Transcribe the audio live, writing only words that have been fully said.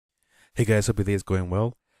Hey guys, hope your day is going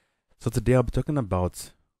well. So today I'll be talking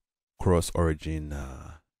about cross-origin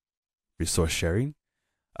resource sharing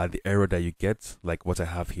and the error that you get, like what I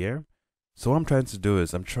have here. So what I'm trying to do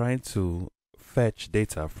is I'm trying to fetch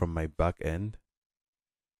data from my backend,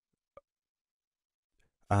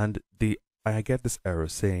 and I get this error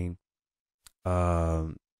saying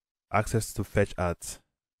access to fetch at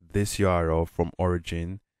this URL from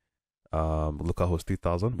origin localhost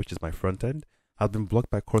 3000, which is my front end, has been blocked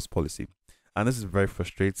by CORS policy. And this is very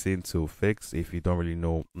frustrating to fix if you don't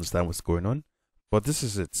really understand what's going on. But this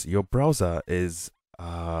is it. Your browser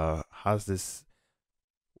has this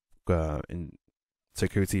in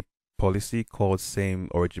security policy called same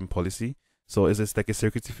origin policy. So it's like a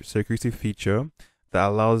security feature that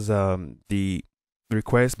allows the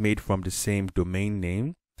request made from the same domain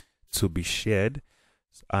name to be shared,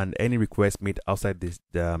 and any request made outside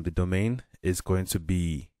the domain is going to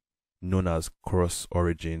be known as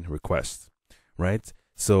cross-origin request, right?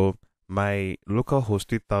 So my localhost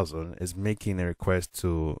 3000 is making a request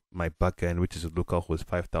to my backend, which is localhost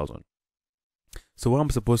 5000. So what I'm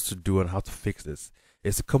supposed to do and how to fix this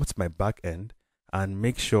is to come to my backend and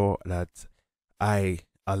make sure that I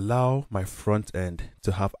allow my front end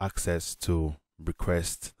to have access to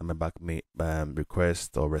requests and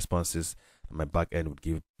requests or responses that my backend would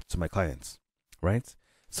give to my clients, right?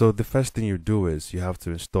 So the first thing you do is you have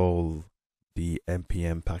to install the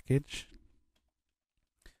npm package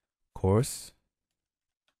CORS,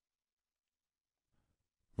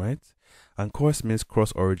 right? And CORS means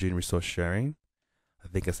cross-origin resource sharing. I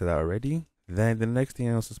think I said that already. Then the next thing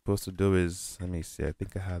I'm also supposed to do is, let me see, I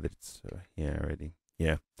think I have it here already.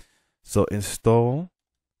 Yeah. So install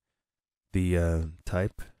the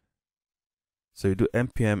type. So you do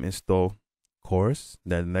npm install CORS.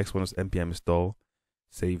 Then the next one is npm install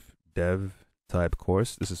save dev type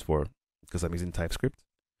CORS. This is because I'm using Typescript,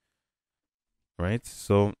 right?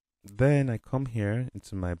 So then I come here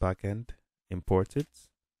into my backend, import it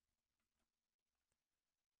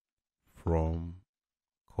from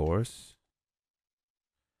CORS,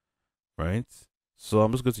 right? So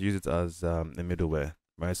I'm just going to use it as a middleware,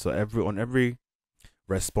 right? So on every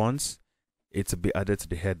response, it will be added to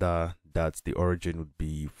the header that the origin would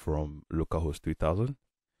be from localhost 3000.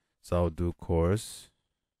 So I'll do CORS,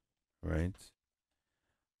 right?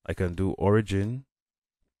 I can do origin.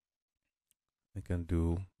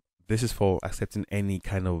 This is for accepting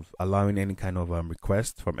allowing any kind of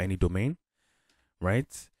request from any domain,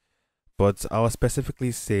 right? But I'll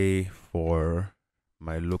specifically say for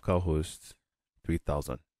my localhost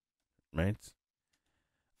 3000, right?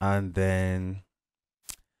 And then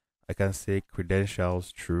I can say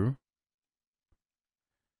credentials true,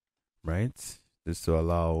 right? Just to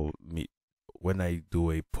allow me, when I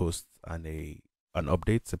do a post and an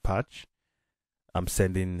update, a patch, I'm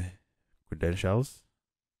sending credentials,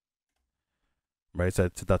 right? So I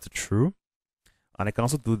set that to true. And I can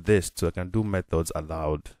also do this too. I can do methods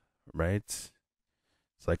allowed, right?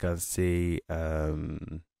 So I can say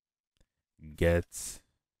get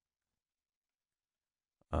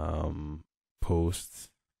post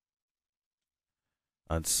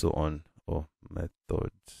and so on. Oh,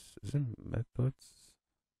 methods. Is it methods?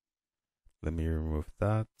 Let me remove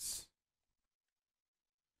that.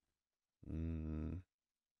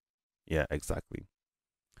 Yeah, exactly.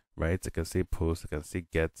 Right? I can say post, I can say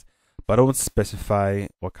get, but I don't specify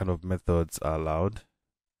what kind of methods are allowed.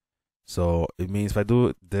 So it means if I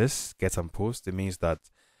do this, get and post, it means that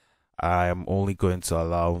I am only going to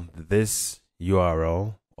allow this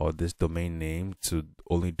URL or this domain name to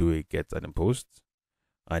only do a get and a post,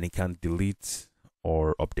 and it can delete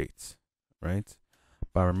or update, right?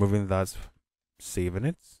 By removing that, saving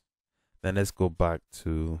it, then let's go back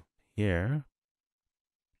to here,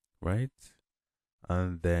 right?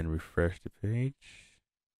 And then refresh the page.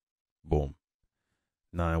 Boom.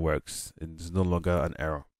 Now it works. It's no longer an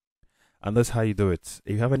error. And that's how you do it.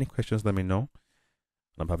 If you have any questions, let me know.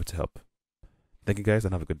 I'm happy to help. Thank you guys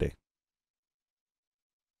and have a good day.